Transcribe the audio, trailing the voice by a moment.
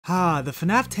The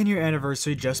FNAF 10-year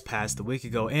anniversary just passed a week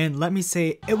ago, and let me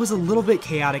say, it was a little bit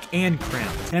chaotic and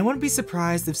cramped, and I wouldn't be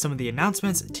surprised if some of the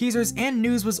announcements, teasers, and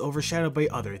news was overshadowed by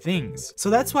other things.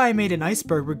 So that's why I made an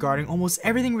iceberg regarding almost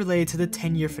everything related to the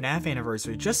 10-year FNAF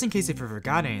anniversary, just in case if you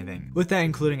forgot anything, with that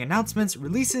including announcements,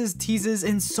 releases, teases,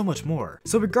 and so much more.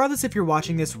 So regardless if you're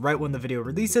watching this right when the video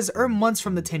releases or months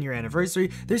from the 10-year anniversary,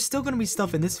 there's still gonna be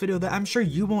stuff in this video that I'm sure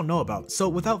you won't know about. So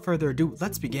without further ado,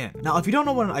 let's begin. Now, if you don't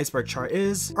know what an iceberg chart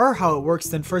is, or how it works,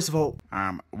 then first of all,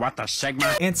 what the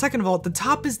segment? And second of all, the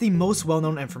top is the most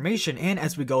well-known information, and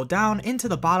as we go down into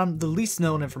the bottom, the least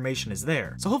known information is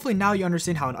there. So hopefully now you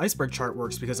understand how an iceberg chart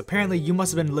works, because apparently you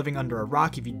must have been living under a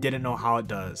rock if you didn't know how it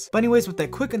does. But anyways, with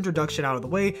that quick introduction out of the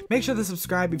way, make sure to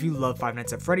subscribe if you love Five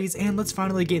Nights at Freddy's, and let's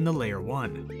finally get into layer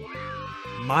 1.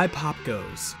 My Pop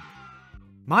Goes.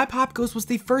 My Pop Goes was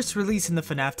the first release in the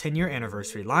FNAF 10-year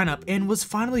anniversary lineup and was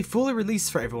finally fully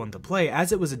released for everyone to play,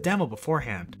 as it was a demo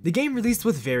beforehand. The game released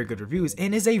with very good reviews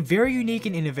and is a very unique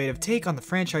and innovative take on the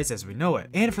franchise as we know it,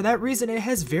 and for that reason it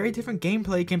has very different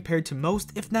gameplay compared to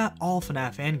most, if not all,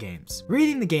 FNAF fan games.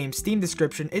 Reading the game's Steam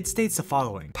description, it states the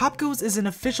following: Pop Goes is an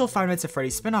official Five Nights at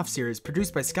Freddy's spin-off series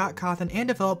produced by Scott Cawthon and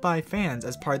developed by fans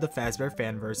as part of the Fazbear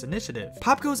Fanverse initiative.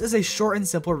 Pop Goes is a short and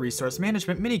simple resource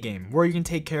management minigame where you can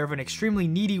take care of an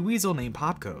extremely needy weasel named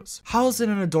Pop Goes. Housed in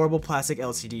an adorable plastic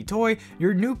LCD toy,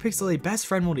 your new pixelated best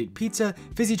friend will eat pizza,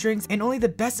 fizzy drinks, and only the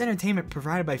best entertainment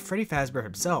provided by Freddy Fazbear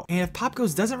himself. And if Pop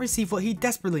Goes doesn't receive what he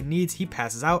desperately needs, he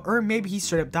passes out, or maybe he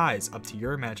straight up dies, up to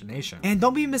your imagination. And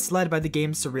don't be misled by the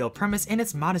game's surreal premise and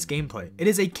its modest gameplay. It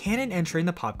is a canon entry in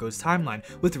the Pop Goes timeline,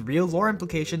 with real lore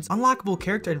implications, unlockable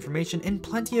character information, and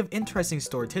plenty of interesting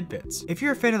story tidbits. If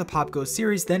you're a fan of the Pop Goes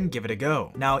series, then give it a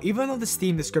go. Now, even though the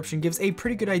Steam description gives a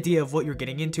pretty good idea of what you're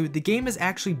getting into, the game is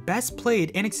actually best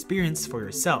played and experienced for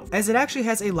yourself, as it actually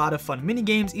has a lot of fun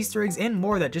minigames, Easter eggs, and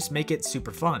more that just make it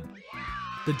super fun.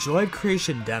 The Joy of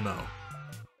Creation Demo.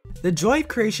 The Joy of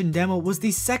Creation demo was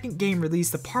the second game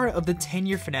released, a part of the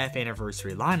 10-year FNAF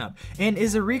anniversary lineup, and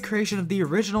is a recreation of the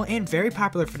original and very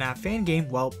popular FNAF fan game,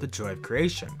 well, The Joy of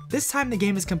Creation. This time the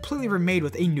game is completely remade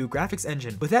with a new graphics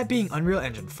engine, with that being Unreal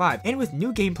Engine 5, and with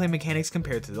new gameplay mechanics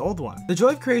compared to the old one. The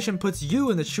Joy of Creation puts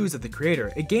you in the shoes of the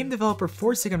creator, a game developer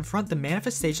forced to confront the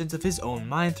manifestations of his own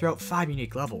mind throughout 5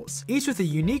 unique levels, each with a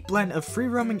unique blend of free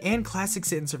roaming and classic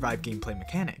sit and survive gameplay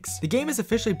mechanics. The game is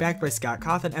officially backed by Scott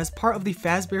Cawthon as part of the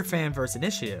Fazbear Fanverse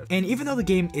initiative, and even though the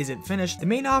game isn't finished, the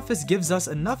main office gives us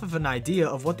enough of an idea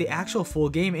of what the actual full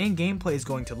game and gameplay is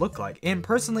going to look like, and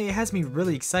personally it has me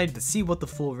really excited to see what the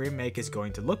full remake is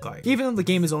going to look like. Even though the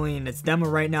game is only in its demo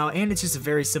right now and it's just a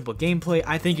very simple gameplay,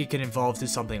 I think it can evolve to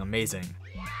something amazing.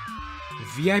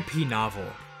 VIP Novel.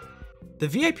 The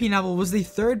VIP novel was the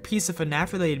third piece of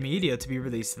FNAF related media to be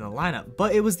released in the lineup,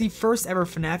 but it was the first ever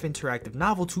FNAF interactive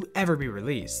novel to ever be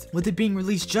released, with it being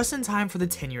released just in time for the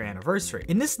 10-year anniversary.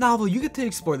 In this novel, you get to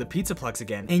explore the Pizzaplex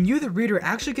again, and you, the reader,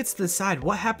 actually gets to decide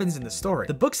what happens in the story.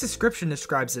 The book's description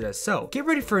describes it as so: get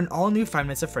ready for an all-new Five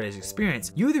Nights at Freddy's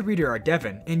experience. You, the reader, are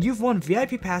Devin, and you've won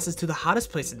VIP passes to the hottest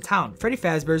place in town, Freddy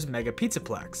Fazbear's Mega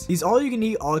Pizzaplex. These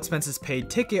all-you-can-eat, all-expenses-paid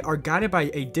ticket are guided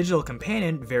by a digital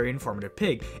companion, very informative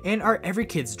pig, and are every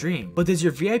kid's dream. But does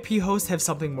your VIP host have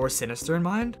something more sinister in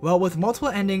mind? Well, with multiple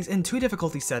endings and 2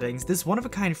 difficulty settings, this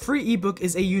one-of-a-kind free ebook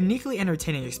is a uniquely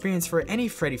entertaining experience for any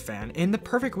Freddy fan, and the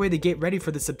perfect way to get ready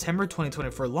for the September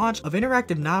 2024 launch of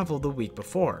interactive novel the week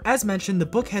before. As mentioned, the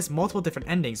book has multiple different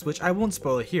endings, which I won't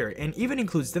spoil here, and even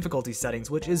includes difficulty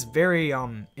settings, which is very,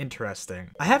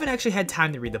 interesting. I haven't actually had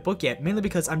time to read the book yet, mainly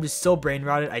because I'm just so brain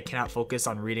rotted I cannot focus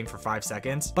on reading for 5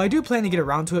 seconds, but I do plan to get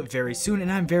around to it very soon, and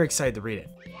I'm very excited to read it.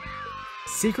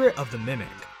 Secret of the Mimic.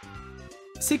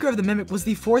 Secret of the Mimic was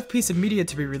the 4th piece of media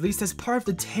to be released as part of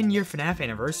the 10-year FNAF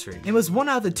anniversary. It was one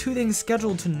out of the 2 things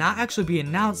scheduled to not actually be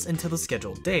announced until the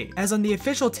scheduled date, as on the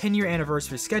official 10-year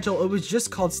anniversary schedule it was just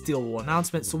called Steel Wool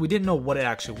Announcement, so we didn't know what it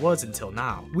actually was until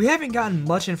now. We haven't gotten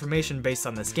much information based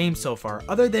on this game so far,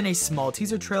 other than a small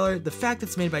teaser trailer, the fact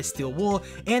it's made by Steel Wool,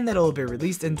 and that it will be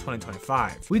released in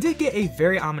 2025. We did get a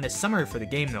very ominous summary for the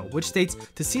game though, which states,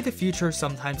 to see the future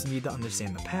sometimes you need to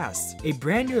understand the past. A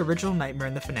brand new original nightmare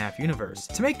in the FNAF universe.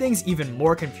 To make things even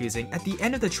more confusing, at the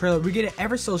end of the trailer we get an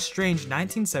ever so strange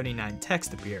 1979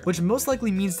 text appear, which most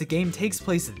likely means the game takes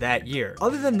place that year.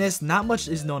 Other than this, not much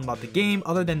is known about the game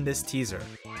other than this teaser.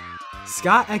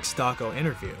 Scott X Dawko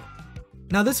interview.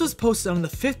 Now this was posted on the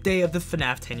 5th day of the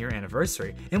FNAF 10-year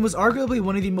anniversary, and was arguably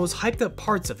one of the most hyped up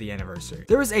parts of the anniversary.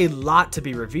 There was a lot to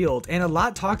be revealed, and a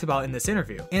lot talked about in this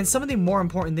interview, and some of the more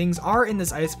important things are in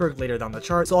this iceberg later down the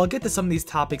chart, so I'll get to some of these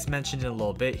topics mentioned in a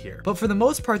little bit here. But for the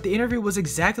most part, the interview was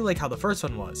exactly like how the first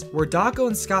one was, where Daco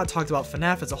and Scott talked about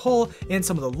FNAF as a whole, and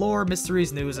some of the lore,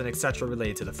 mysteries, news, and etc.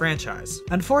 related to the franchise.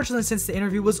 Unfortunately, since the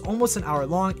interview was almost an hour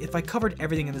long, if I covered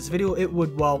everything in this video, it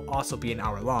would, well, also be an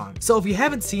hour long. So if you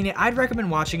haven't seen it, I'd recommend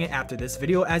watching it after this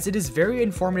video, as it is very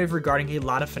informative regarding a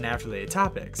lot of FNAF related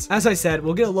topics. As I said,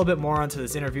 we'll get a little bit more onto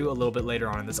this interview a little bit later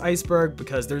on in this iceberg,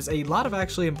 because there's a lot of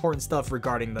actually important stuff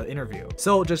regarding the interview.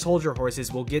 So just hold your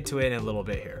horses, we'll get to it in a little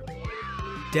bit here.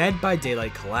 Dead by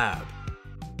Daylight collab.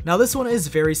 Now this one is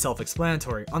very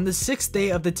self-explanatory. On the 6th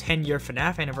day of the 10-year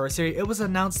FNAF anniversary, it was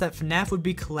announced that FNAF would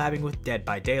be collabing with Dead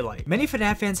by Daylight. Many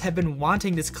FNAF fans have been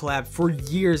wanting this collab for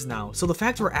years now, so the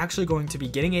fact we're actually going to be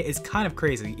getting it is kind of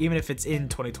crazy, even if it's in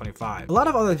 2025. A lot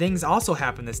of other things also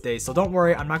happened this day, so don't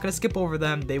worry, I'm not going to skip over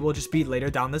them, they will just be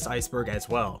later down this iceberg as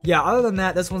well. Yeah, other than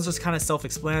that, this one's just kind of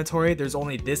self-explanatory. There's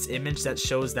only this image that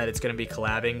shows that it's going to be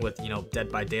collabing with, you know,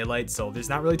 Dead by Daylight, so there's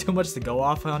not really too much to go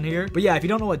off on here. But yeah, if you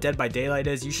don't know what Dead by Daylight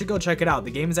is, you should go check it out.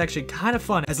 The game is actually kind of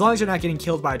fun. As long as you're not getting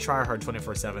killed by a tryhard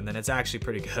 24/7, then it's actually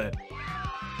pretty good.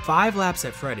 5 Laps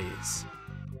at Freddy's.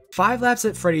 5 Laps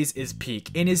at Freddy's is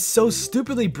peak, and is so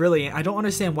stupidly brilliant. I don't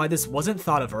understand why this wasn't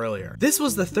thought of earlier. This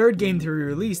was the 3rd game to be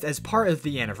released as part of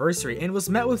the anniversary, and was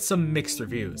met with some mixed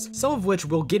reviews, some of which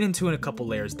we'll get into in a couple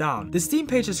layers down. The Steam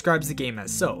page describes the game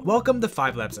as so: welcome to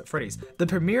 5 Laps at Freddy's, the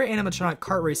premier animatronic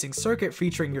kart racing circuit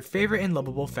featuring your favorite and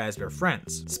lovable Fazbear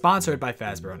friends. Sponsored by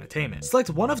Fazbear Entertainment. Select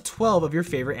one of 12 of your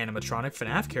favorite animatronic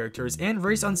FNAF characters and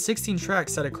race on 16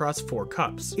 tracks set across 4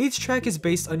 cups. Each track is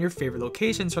based on your favorite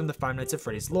locations from the Five Nights at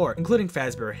Freddy's lore, including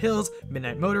Fazbear Hills,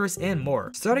 Midnight Motorist, and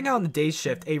more. Starting out in the day's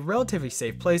shift, a relatively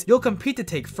safe place, you'll compete to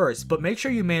take first, but make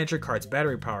sure you manage your cart's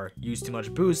battery power. Use too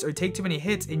much boost or take too many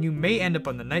hits and you may end up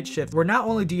on the night shift, where not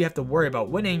only do you have to worry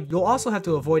about winning, you'll also have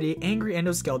to avoid an angry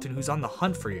endoskeleton who's on the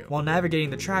hunt for you. While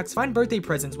navigating the tracks, find birthday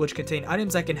presents which contain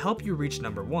items that can help you reach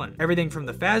number 1. Everything from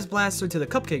the Faz Blaster to the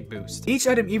Cupcake Boost. Each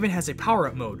item even has a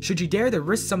power-up mode, should you dare to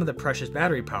risk some of the precious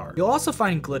battery power. You'll also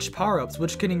find glitched power-ups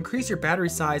which can increase your battery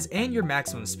size and your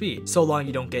maximum speed, so long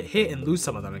you don't get hit and lose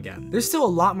some of them again. There's still a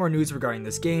lot more news regarding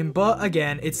this game, but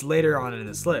again, it's later on in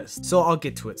this list, so I'll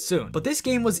get to it soon. But this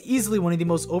game was easily one of the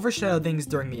most overshadowed things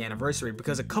during the anniversary,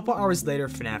 because a couple hours later,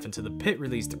 FNAF Into the Pit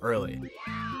released early.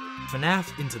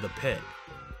 FNAF Into the Pit.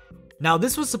 Now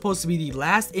this was supposed to be the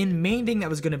last and main thing that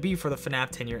was going to be for the FNAF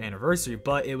 10-year anniversary,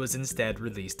 but it was instead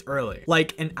released early.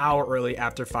 Like an hour early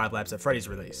after 5 Laps at Freddy's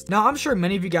released. Now I'm sure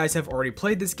many of you guys have already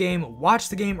played this game, watched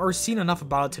the game, or seen enough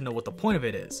about it to know what the point of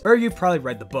it is. Or you've probably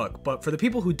read the book, but for the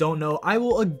people who don't know, I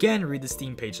will again read the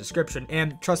Steam page description,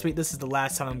 and trust me, this is the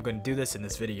last time I'm going to do this in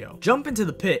this video. Jump into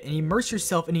the pit and immerse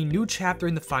yourself in a new chapter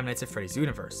in the Five Nights at Freddy's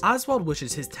universe. Oswald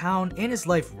wishes his town and his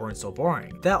life weren't so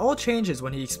boring. That all changes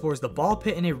when he explores the ball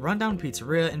pit in a rundown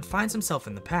pizzeria and finds himself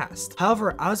in the past.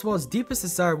 However, Oswald's deepest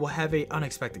desire will have an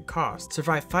unexpected cost.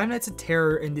 Survive 5 nights of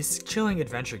terror in this chilling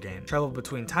adventure game. Travel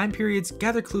between time periods,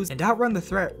 gather clues, and outrun the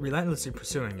threat relentlessly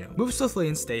pursuing you. Move swiftly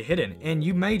and stay hidden, and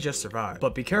you may just survive.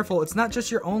 But be careful, it's not just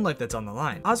your own life that's on the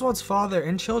line. Oswald's father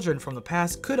and children from the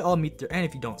past could all meet their end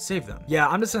if you don't save them. Yeah,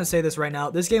 I'm just gonna say this right now,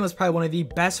 this game was probably one of the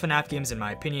best FNAF games in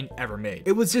my opinion ever made.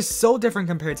 It was just so different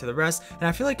compared to the rest, and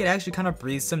I feel like it actually kind of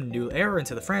breathed some new air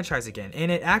into the franchise again, and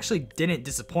it actually didn't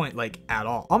disappoint like at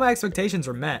all. All my expectations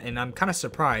were met, and I'm kind of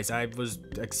surprised. I was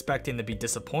expecting to be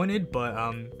disappointed, but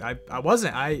I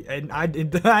wasn't.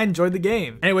 I enjoyed the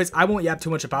game. Anyways, I won't yap too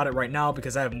much about it right now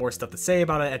because I have more stuff to say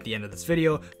about it at the end of this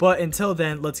video, but until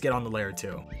then, let's get on to layer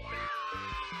 2.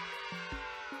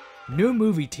 New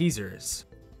movie teasers.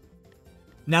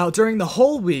 Now, during the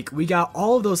whole week, we got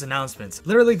all of those announcements.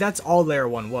 Literally, that's all Layer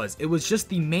 1 was. It was just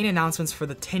the main announcements for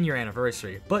the 10-year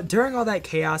anniversary. But during all that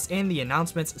chaos and the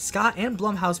announcements, Scott and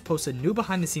Blumhouse posted new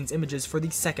behind-the-scenes images for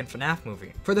the second FNAF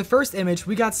movie. For the first image,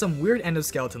 we got some weird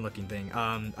endoskeleton-looking thing.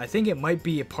 I think it might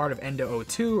be a part of Endo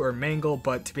 02 or Mangle,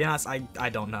 but to be honest, I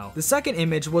don't know. The second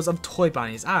image was of Toy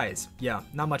Bonnie's eyes. Yeah,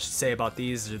 not much to say about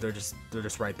these. They're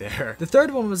just right there. The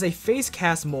third one was a face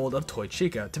cast mold of Toy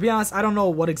Chica. To be honest, I don't know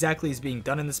what exactly is being done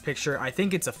done in this picture. I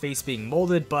think it's a face being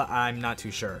molded, but I'm not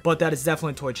too sure. But that is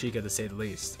definitely Toy Chica to say the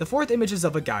least. The fourth image is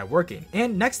of a guy working,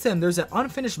 and next to him there's an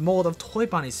unfinished mold of Toy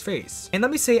Bonnie's face. And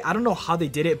let me say, I don't know how they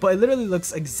did it, but it literally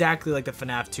looks exactly like the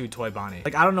FNAF 2 Toy Bonnie.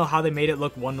 Like, I don't know how they made it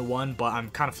look one-to-one, but I'm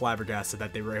kind of flabbergasted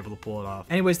that they were able to pull it off.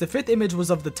 Anyways, the fifth image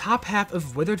was of the top half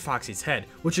of Withered Foxy's head,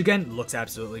 which again looks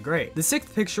absolutely great. The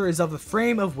sixth picture is of the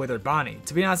frame of Withered Bonnie.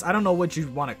 To be honest, I don't know what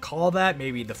you'd want to call that.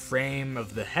 Maybe the frame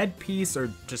of the headpiece or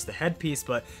just the headpiece,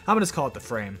 but I'm gonna just call it the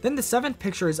frame. Then the seventh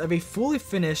picture is of a fully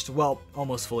finished, well,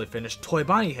 almost fully finished Toy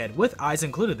Bonnie head with eyes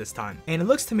included this time. And it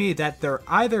looks to me that they're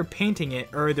either painting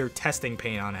it or they're testing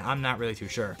paint on it. I'm not really too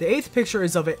sure. The eighth picture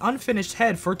is of an unfinished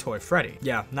head for Toy Freddy.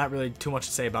 Yeah, not really too much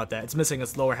to say about that. It's missing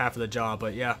its lower half of the jaw,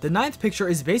 but yeah. The ninth picture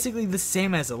is basically the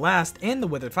same as the last and the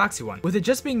Withered Foxy one, with it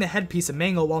just being the headpiece of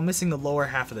Mangle while missing the lower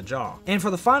half of the jaw. And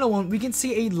for the final one, we can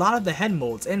see a lot of the head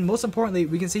molds, and most importantly,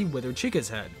 we can see Withered Chica's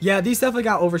head. Yeah, these definitely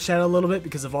got overshadowed a little bit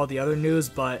because of all the other news,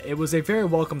 but it was a very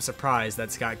welcome surprise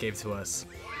that Scott gave to us.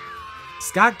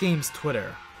 Scott Games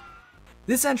Twitter.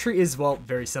 This entry is, well,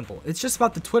 very simple. It's just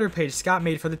about the Twitter page Scott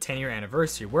made for the 10-year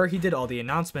anniversary, where he did all the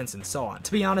announcements and so on.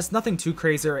 To be honest, nothing too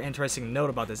crazy or interesting to note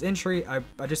about this entry. I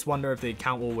just wonder if the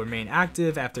account will remain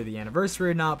active after the anniversary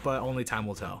or not, but only time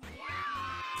will tell.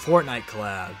 Fortnite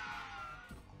collab.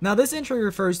 Now this entry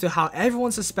refers to how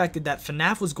everyone suspected that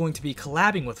FNAF was going to be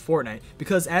collabing with Fortnite,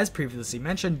 because as previously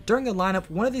mentioned, during the lineup,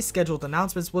 one of these scheduled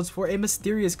announcements was for a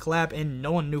mysterious collab and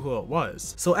no one knew who it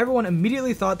was. So everyone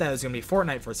immediately thought that it was going to be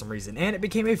Fortnite for some reason, and it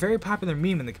became a very popular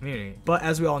meme in the community. But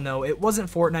as we all know, it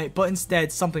wasn't Fortnite, but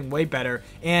instead something way better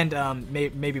and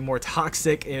maybe more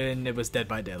toxic, and it was Dead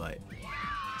by Daylight.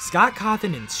 Scott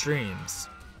Cawthon in streams.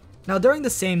 Now during the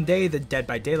same day the Dead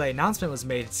by Daylight announcement was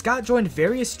made, Scott joined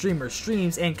various streamers'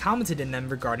 streams and commented in them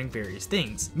regarding various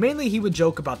things. Mainly he would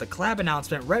joke about the collab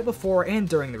announcement right before and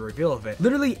during the reveal of it.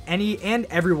 Literally any and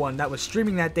everyone that was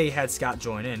streaming that day had Scott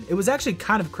join in. It was actually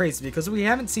kind of crazy because we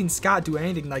haven't seen Scott do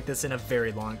anything like this in a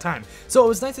very long time. So it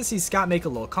was nice to see Scott make a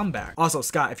little comeback. Also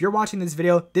Scott, if you're watching this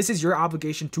video, this is your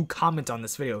obligation to comment on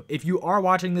this video. If you are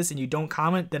watching this and you don't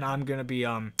comment, then I'm gonna be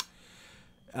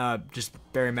just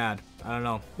very mad. I don't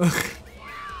know.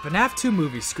 FNAF 2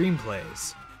 movie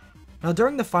screenplays. Now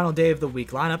during the final day of the week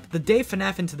lineup, the day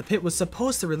FNAF Into the Pit was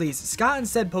supposed to release, Scott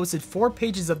instead posted 4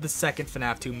 pages of the second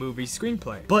FNAF 2 movie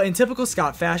screenplay. But in typical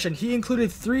Scott fashion, he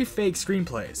included 3 fake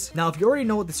screenplays. Now if you already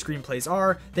know what the screenplays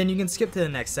are, then you can skip to the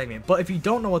next segment, but if you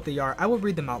don't know what they are, I will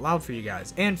read them out loud for you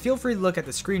guys. And feel free to look at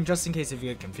the screen just in case if you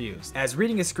get confused, as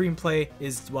reading a screenplay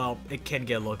is, well, it can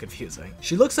get a little confusing.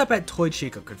 She looks up at Toy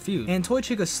Chica confused, and Toy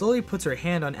Chica slowly puts her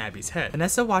hand on Abby's head.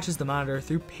 Vanessa watches the monitor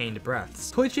through pained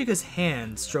breaths. Toy Chica's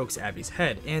hand strokes Abby's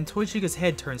head, and Toy Chica's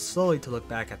head turns slowly to look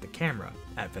back at the camera,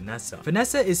 at Vanessa.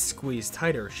 Vanessa is squeezed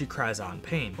tighter, she cries out in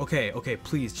pain. Okay,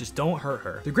 please, just don't hurt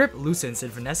her. The grip loosens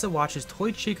and Vanessa watches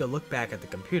Toy Chica look back at the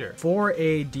computer.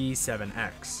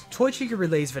 4AD7X. Toy Chica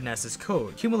relays Vanessa's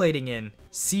code, accumulating in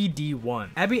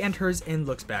CD1. Abby enters and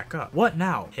looks back up. What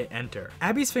now? Hit enter.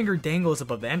 Abby's finger dangles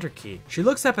above the enter key. She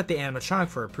looks up at the animatronic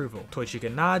for approval. Toy Chica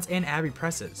nods and Abby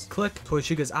presses. Click. Toy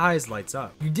Chica's eyes lights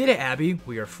up. You did it, Abby.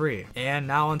 We are free. And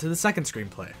now onto the second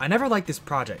screenplay. I never liked this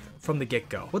project from the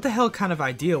get-go. What the hell kind of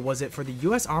idea was it for the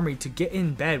US Army to get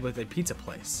in bed with a pizza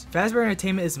place? Fazbear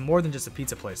Entertainment is more than just a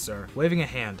pizza place, sir. Waving a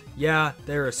hand. Yeah,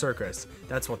 they're a circus.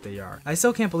 That's what they are. I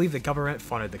still can't believe the government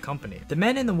funded the company. The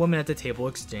men and the women at the table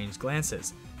exchange glances.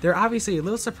 They're obviously a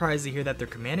little surprised to hear that their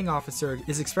commanding officer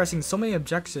is expressing so many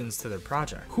objections to their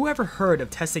project. Who ever heard of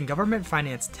testing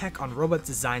government-financed tech on robots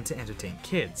designed to entertain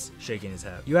kids? Shaking his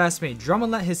head. You ask me,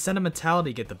 Drummond let his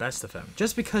sentimentality get the best of him,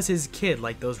 just because his kid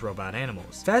liked those robot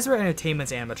animals. Fazbear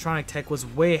Entertainment's animatronic tech was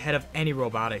way ahead of any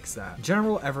robotics that.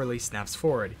 General Everly snaps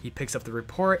forward. He picks up the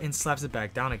report and slaps it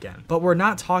back down again. But we're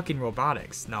not talking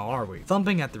robotics, now are we?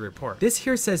 Thumping at the report. This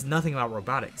here says nothing about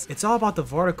robotics. It's all about the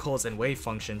vorticles and wave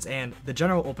functions, and the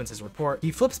general opens his report.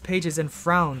 He flips pages and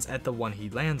frowns at the one he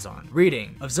lands on.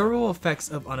 Reading, observable effects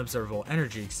of unobservable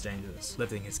energy exchanges,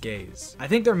 lifting his gaze. I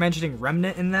think they're mentioning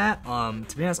remnant in that.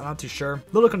 To be honest, I'm not too sure. A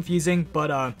little confusing,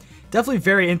 but definitely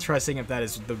very interesting if that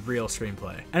is the real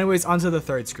screenplay. Anyways, onto the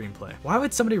third screenplay. Why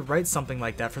would somebody write something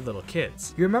like that for little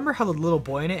kids? You remember how the little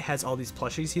boy in it has all these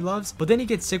plushies he loves, but then he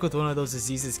gets sick with one of those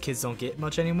diseases kids don't get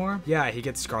much anymore? Yeah, he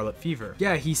gets scarlet fever.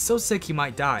 Yeah, he's so sick he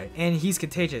might die, and he's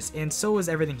contagious, and so is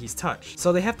everything he's touched.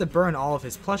 So they have to burn all of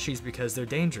his plushies because they're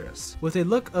dangerous. With a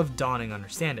look of dawning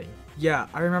understanding. Yeah,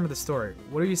 I remember the story.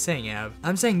 What are you saying, Ab?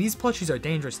 I'm saying these plushies are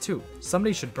dangerous too.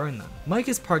 Somebody should burn them. Mike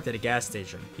is parked at a gas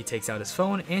station. He takes out his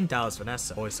phone and dials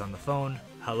Vanessa. Voice on the phone.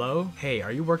 Hello? Hey,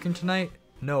 are you working tonight?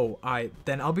 No,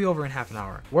 then I'll be over in half an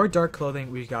hour. Wear dark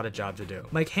clothing, we've got a job to do.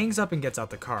 Mike hangs up and gets out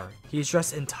the car. He's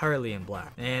dressed entirely in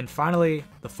black. And finally,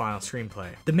 the final screenplay.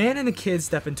 The man and the kids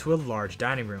step into a large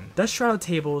dining room. Dust shrouded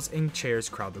tables and chairs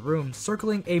crowd the room,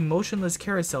 circling a motionless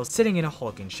carousel sitting in a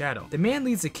hulking shadow. The man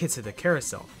leads the kids to the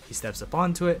carousel. He steps up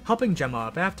onto it, helping Gemma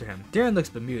up after him. Darren looks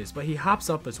bemused, but he hops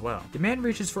up as well. The man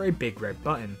reaches for a big red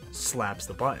button, slaps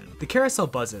the button. The carousel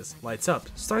buzzes, lights up,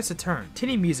 starts to turn.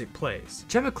 Tinny music plays.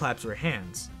 Gemma claps her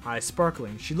hands. Eyes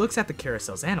sparkling, she looks at the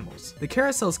carousel's animals. The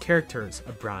carousel's characters,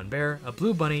 a brown bear, a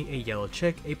blue bunny, a yellow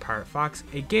chick, a pirate fox,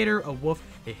 a gator, a wolf,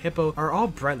 a hippo, are all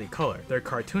brightly colored. They're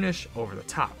cartoonish, over the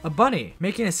top. A bunny,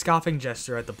 making a scoffing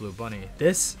gesture at the blue bunny.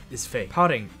 This is fake.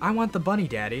 Pouting, I want the bunny,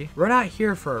 daddy. We're not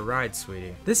here for a ride,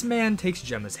 sweetie. This man takes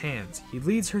Gemma's hands. He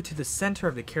leads her to the center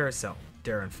of the carousel.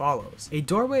 Darren follows. A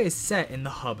doorway is set in the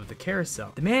hub of the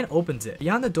carousel. The man opens it.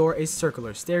 Beyond the door, a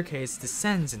circular staircase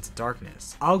descends into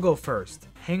darkness. I'll go first.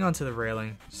 Hang on to the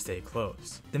railing, stay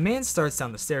close. The man starts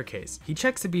down the staircase. He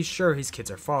checks to be sure his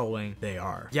kids are following. They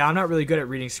are. Yeah, I'm not really good at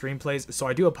reading screenplays, so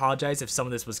I do apologize if some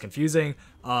of this was confusing.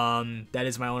 That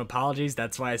is my own apologies.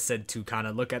 That's why I said to kind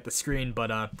of look at the screen, but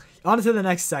on to the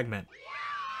next segment.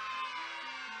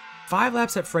 5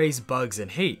 Laps at Freddy's Bugs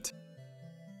and Hate.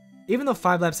 Even though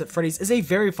 5 Laps at Freddy's is a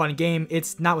very fun game,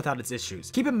 it's not without its issues.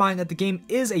 Keep in mind that the game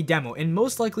is a demo, and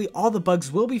most likely all the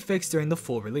bugs will be fixed during the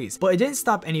full release, but it didn't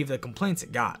stop any of the complaints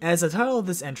it got. As the title of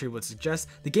this entry would suggest,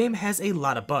 the game has a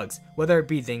lot of bugs, whether it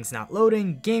be things not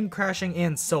loading, game crashing,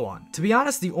 and so on. To be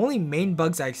honest, the only main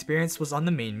bugs I experienced was on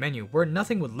the main menu, where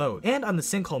nothing would load, and on the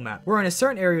sinkhole map, where in a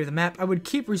certain area of the map I would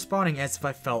keep respawning as if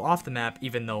I fell off the map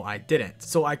even though I didn't,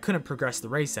 so I couldn't progress the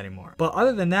race anymore. But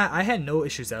other than that, I had no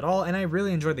issues at all, and I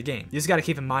really enjoyed the game. You just gotta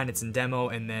keep in mind it's in demo,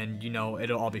 and then, you know,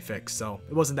 it'll all be fixed, so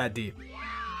it wasn't that deep.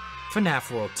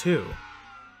 FNAF World 2.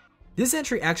 This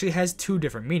entry actually has 2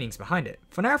 different meanings behind it.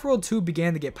 FNAF World 2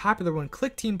 began to get popular when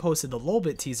ClickTeam posted the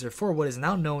Lolbit teaser for what is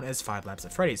now known as 5 Laps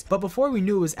at Freddy's, but before we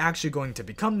knew it was actually going to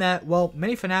become that, well,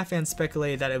 many FNAF fans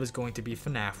speculated that it was going to be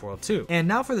FNAF World 2. And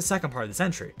now for the second part of this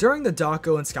entry. During the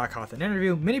Dawko and Scott Cawthon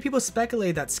interview, many people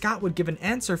speculated that Scott would give an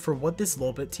answer for what this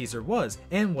Lolbit teaser was,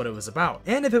 and what it was about,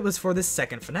 and if it was for this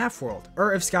second FNAF World,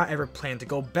 or if Scott ever planned to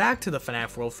go back to the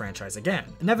FNAF World franchise again.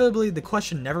 Inevitably, the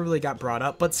question never really got brought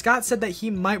up, but Scott said that he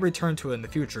might return to it in the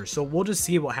future, so we'll just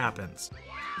see what happens.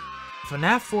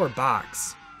 FNAF 4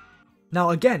 box.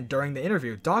 Now again, during the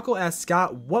interview, Dawko asked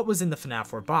Scott what was in the FNAF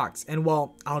 4 box, and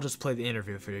well, I'll just play the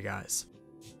interview for you guys.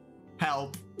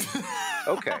 Help.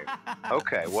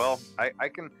 Okay, well, I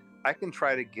can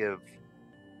try to give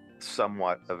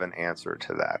somewhat of an answer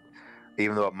to that,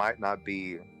 even though it might not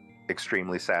be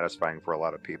extremely satisfying for a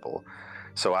lot of people.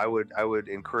 So I would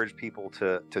encourage people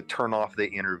to turn off the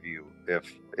interview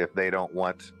if they don't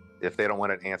want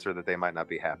an answer that they might not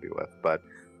be happy with. But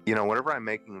you know, whenever I'm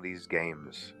making these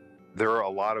games, there are a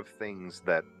lot of things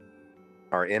that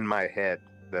are in my head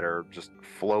that are just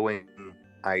flowing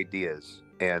ideas,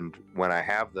 and when I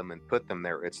have them and put them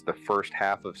there, it's the first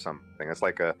half of something. It's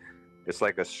like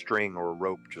a string or a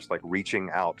rope just like reaching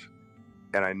out,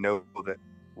 and I know that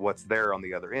what's there on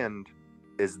the other end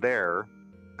is there.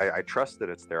 I trust that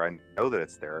it's there. I know that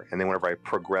it's there, and then whenever I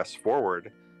progress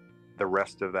forward, the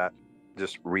rest of that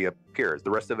just reappears.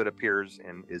 The rest of it appears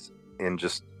and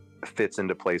just fits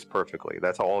into place perfectly.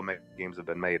 That's how all my games have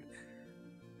been made.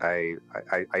 I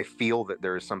feel that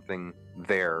there is something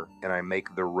there, and I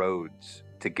make the roads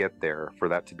to get there for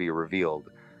that to be revealed.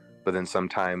 But then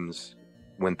sometimes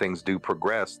when things do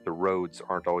progress, the roads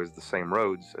aren't always the same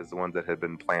roads as the ones that had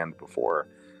been planned before.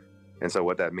 And so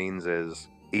what that means is,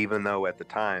 even though at the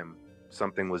time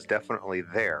something was definitely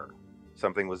there,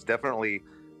 something was definitely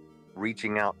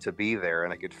reaching out to be there,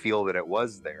 and I could feel that it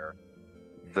was there,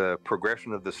 the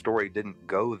progression of the story didn't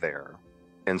go there,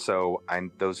 and so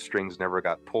those strings never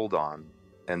got pulled on,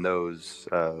 and those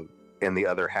and the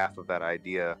other half of that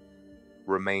idea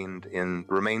remained in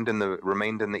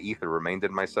the ether, remained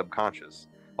in my subconscious.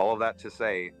 All of that to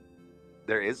say,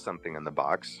 there is something in the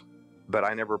box, but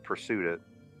I never pursued it,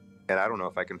 and I don't know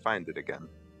if I can find it again.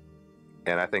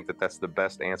 And I think that that's the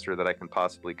best answer that I can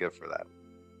possibly give for that.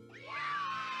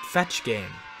 Fetch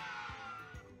game.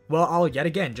 Well, I'll yet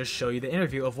again just show you the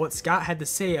interview of what Scott had to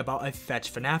say about a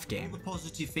Fetch FNAF game. All the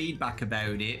positive feedback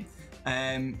about it.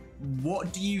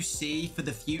 What do you see for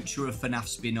the future of FNAF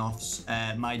spin-offs,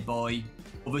 Made by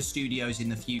other studios in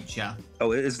the future?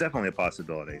 Oh, it's definitely a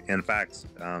possibility. In fact,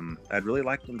 I'd really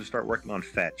like them to start working on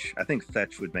Fetch. I think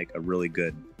Fetch would make a really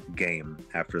good game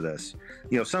after this.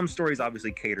 You know, some stories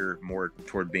obviously cater more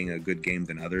toward being a good game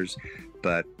than others,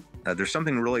 but there's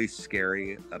something really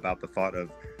scary about the thought of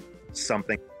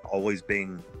something always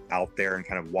being out there and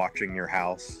kind of watching your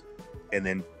house, and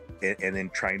then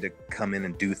trying to come in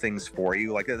and do things for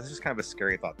you. Like, this is kind of a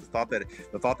scary thought. The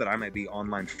thought that I might be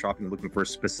online shopping looking for a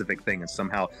specific thing, and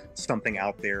somehow something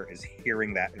out there is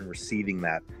hearing that and receiving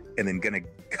that, and then gonna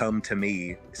come to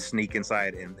me, sneak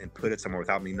inside and put it somewhere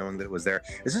without me knowing that it was there.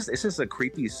 It's just a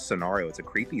creepy scenario. It's a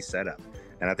creepy setup.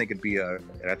 And I think it'd be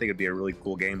a really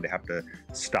cool game to have to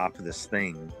stop this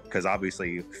thing, because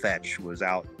obviously Fetch was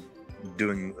out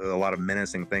doing a lot of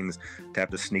menacing things, to have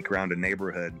to sneak around a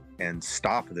neighborhood and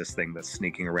stop this thing that's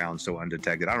sneaking around so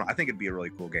undetected. I don't know. I think it'd be a really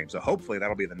cool game. So hopefully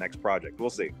that'll be the next project. We'll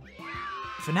see.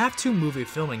 FNAF 2 movie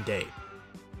filming date.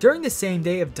 During the same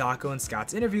day of Daco and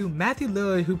Scott's interview, Matthew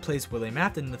Lillard, who plays William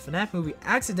Afton in the FNAF movie,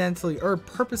 accidentally or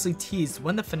purposely teased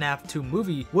when the FNAF 2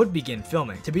 movie would begin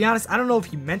filming. To be honest, I don't know if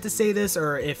he meant to say this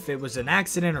or if it was an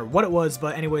accident or what it was,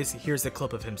 but anyways, here's the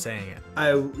clip of him saying it.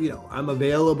 I'm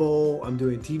available. I'm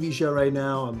doing a TV show right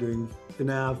now. I'm doing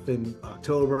FNAF in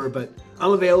October, but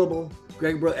I'm available.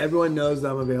 Greg, bro, everyone knows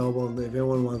that I'm available, and if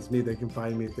anyone wants me, they can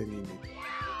find me if they need me.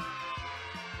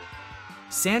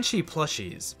 Sanchi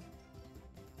plushies.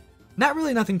 Not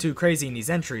really nothing too crazy in these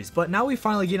entries, but now we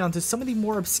finally get onto some of the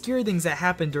more obscure things that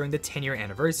happened during the 10-year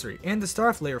anniversary, and to start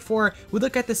off Layer 4, we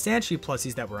look at the Sanchi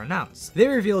plushies that were announced. They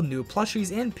revealed new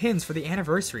plushies and pins for the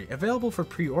anniversary, available for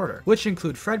pre-order, which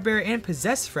include Fredbear and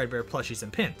Possessed Fredbear plushies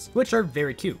and pins, which are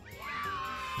very cute.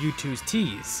 U2's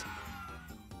tease.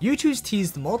 U2's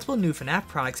teased multiple new FNAF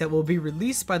products that will be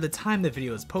released by the time the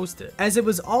video is posted, as it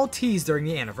was all teased during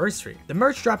the anniversary. The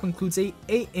merch drop includes a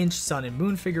 8-inch Sun and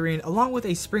Moon figurine, along with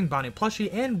a Spring Bonnie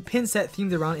plushie and pin set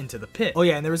themed around Into the Pit. Oh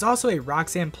yeah, and there was also a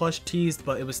Roxanne plush teased,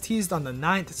 but it was teased on the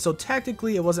 9th, so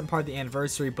technically it wasn't part of the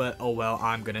anniversary, but oh well,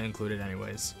 I'm gonna include it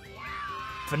anyways.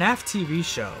 FNAF TV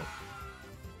show.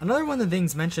 Another one of the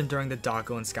things mentioned during the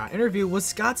Daco and Scott interview was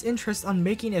Scott's interest on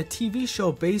making a TV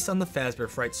show based on the Fazbear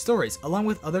Fright stories, along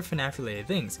with other FNAF related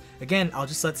things. Again, I'll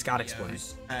just let Scott explain.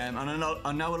 And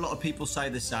I know a lot of people say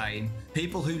the same.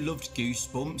 People who loved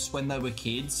Goosebumps when they were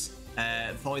kids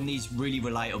find these really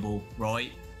relatable,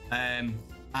 right? And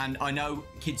I know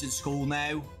kids at school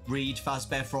now read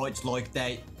Fazbear Frights like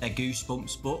they're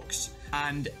Goosebumps books.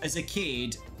 And as a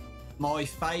kid, my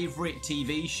favourite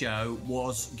TV show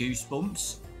was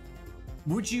Goosebumps.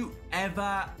 Would you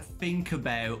ever think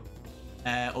about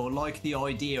or like the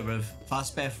idea of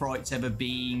Fazbear Frights ever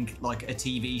being like a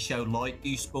TV show like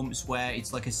Goosebumps, where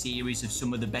it's like a series of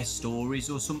some of the best stories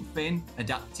or something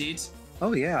adapted?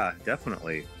 Oh yeah,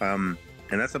 definitely. And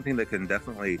that's something that can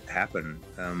definitely happen,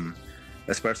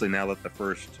 especially now that the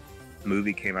first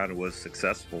movie came out and was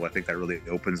successful. I think that really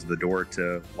opens the door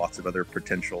to lots of other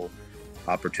potential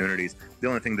opportunities. The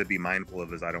only thing to be mindful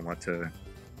of is I don't want to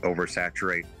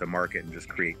oversaturate the market and just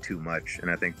create too much.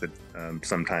 And I think that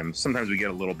sometimes we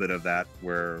get a little bit of that,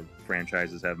 where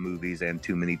franchises have movies and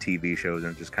too many TV shows,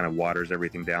 and it just kind of waters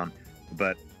everything down.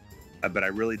 But I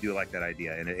really do like that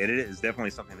idea, and it is definitely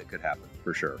something that could happen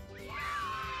for sure.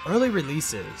 Early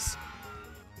releases.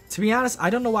 To be honest, I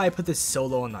don't know why I put this so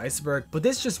low on the iceberg, but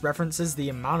this just references the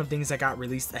amount of things that got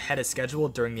released ahead of schedule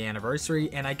during the anniversary,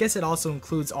 and I guess it also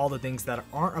includes all the things that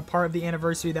aren't a part of the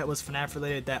anniversary that was FNAF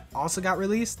related that also got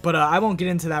released, but I won't get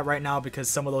into that right now because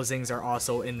some of those things are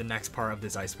also in the next part of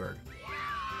this iceberg.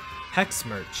 Hex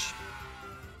merch.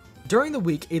 During the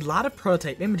week, a lot of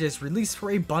prototype images released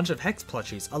for a bunch of Hex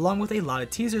plushies, along with a lot of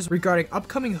teasers regarding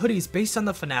upcoming hoodies based on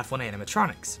the FNAF 1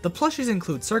 animatronics. The plushies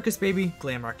include Circus Baby,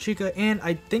 Glamrock Chica, and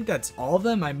I think that's all of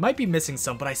them. I might be missing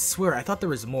some, but I swear I thought there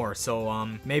was more, so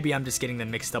maybe I'm just getting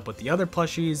them mixed up with the other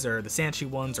plushies or the Sanchi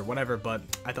ones or whatever, but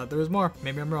I thought there was more.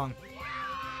 Maybe I'm wrong.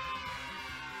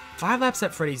 5 Laps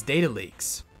at Freddy's data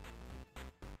leaks.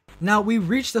 Now, we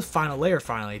reached the final layer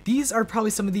finally. These are probably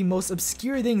some of the most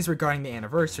obscure things regarding the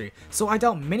anniversary, so I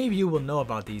doubt many of you will know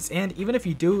about these, and even if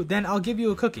you do, then I'll give you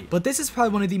a cookie. But this is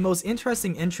probably one of the most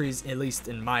interesting entries, at least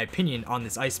in my opinion, on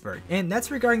this iceberg, and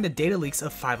that's regarding the data leaks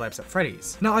of 5 Laps at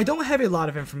Freddy's. Now, I don't have a lot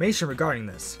of information regarding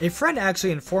this. A friend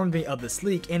actually informed me of this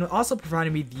leak and also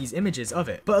provided me these images of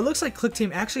it, but it looks like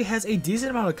ClickTeam actually has a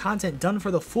decent amount of content done for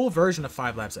the full version of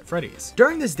 5 Laps at Freddy's.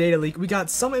 During this data leak, we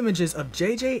got some images of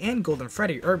JJ and Golden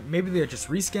Freddy, or maybe they're just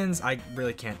reskins, I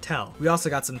really can't tell. We also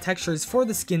got some textures for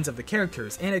the skins of the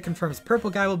characters, and it confirms Purple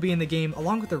Guy will be in the game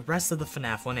along with the rest of the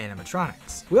FNAF 1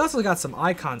 animatronics. We also got some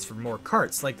icons for more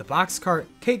carts, like the box cart,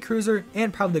 Kate Cruiser,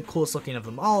 and probably the coolest looking of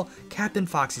them all, Captain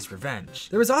Foxy's Revenge.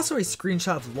 There was also a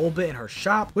screenshot of Lolbit in her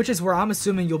shop, which is where I'm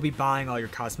assuming you'll be buying all your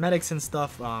cosmetics and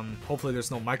stuff. Hopefully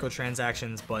there's no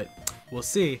microtransactions, but we'll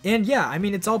see. And yeah, I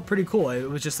mean, it's all pretty cool. It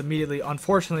was just immediately,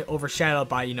 unfortunately, overshadowed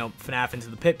by, you know, FNAF Into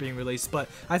the Pit being released, but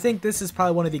I think this is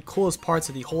probably one of the coolest parts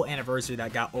of the whole anniversary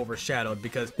that got overshadowed,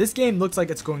 because this game looks like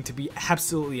it's going to be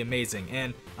absolutely amazing,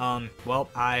 and, well,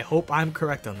 I hope I'm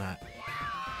correct on that.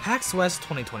 PAX West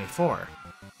 2024.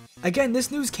 Again, this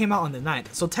news came out on the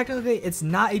 9th, so technically it's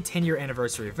not a 10-year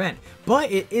anniversary event,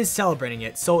 but it is celebrating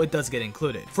it, so it does get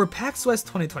included. For PAX West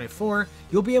 2024,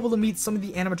 you'll be able to meet some of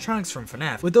the animatronics from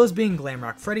FNAF, with those being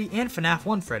Glamrock Freddy and FNAF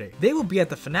 1 Freddy. They will be at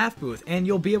the FNAF booth, and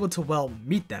you'll be able to, well,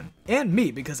 meet them. And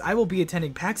me, because I will be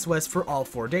attending PAX West for all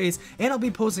 4 days, and I'll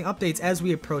be posting updates as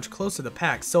we approach closer to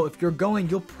PAX, so if you're going,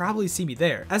 you'll probably see me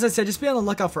there. As I said, just be on the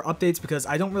lookout for updates, because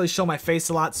I don't really show my face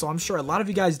a lot, so I'm sure a lot of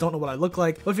you guys don't know what I look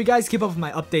like, but if you guys keep up with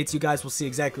my updates, you guys will see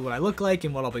exactly what I look like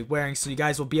and what I'll be wearing, so you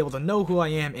guys will be able to know who I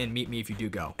am and meet me if you do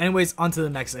go. Anyways, on to the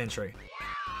next entry.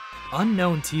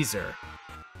 Unknown teaser.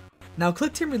 Now,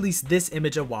 ClickTeam released this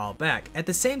image a while back, at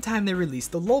the same time they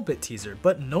released the Lolbit teaser,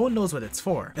 but no one knows what it's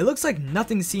for. It looks like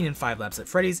nothing seen in 5 Laps at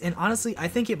Freddy's, and honestly, I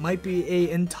think it might be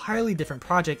an entirely different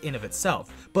project in of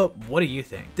itself, but what do you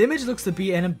think? The image looks to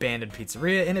be an abandoned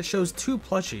pizzeria, and it shows 2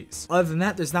 plushies. Other than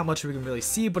that, there's not much we can really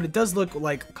see, but it does look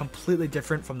like completely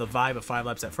different from the vibe of 5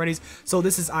 Laps at Freddy's, so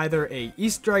this is either a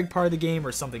Easter egg part of the game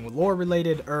or something lore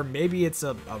related, or maybe it's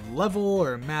a level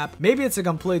or a map, maybe it's a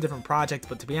completely different project,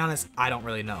 but to be honest, I don't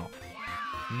really know.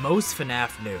 Most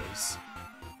FNAF news.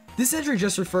 This entry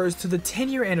just refers to the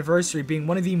 10-year anniversary being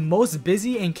one of the most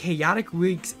busy and chaotic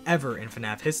weeks ever in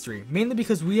FNAF history, mainly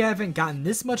because we haven't gotten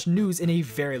this much news in a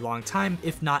very long time,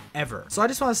 if not ever. So I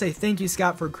just want to say thank you,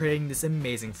 Scott, for creating this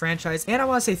amazing franchise, and I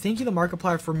want to say thank you to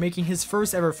Markiplier for making his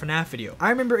first ever FNAF video. I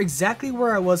remember exactly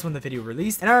where I was when the video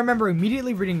released, and I remember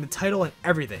immediately reading the title and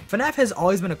everything. FNAF has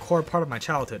always been a core part of my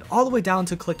childhood, all the way down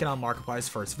to clicking on Markiplier's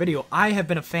first video. I have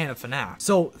been a fan of FNAF,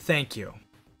 so thank you.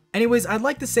 Anyways, I'd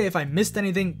like to say if I missed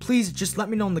anything, please just let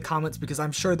me know in the comments, because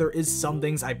I'm sure there is some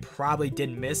things I probably did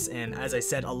miss, and as I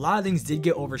said, a lot of things did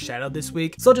get overshadowed this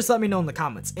week, so just let me know in the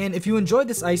comments. And if you enjoyed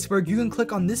this iceberg, you can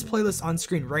click on this playlist on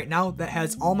screen right now that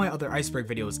has all my other iceberg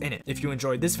videos in it. If you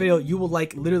enjoyed this video, you will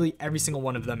like literally every single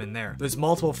one of them in there. There's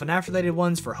multiple FNAF related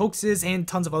ones for hoaxes and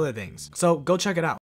tons of other things, so go check it out.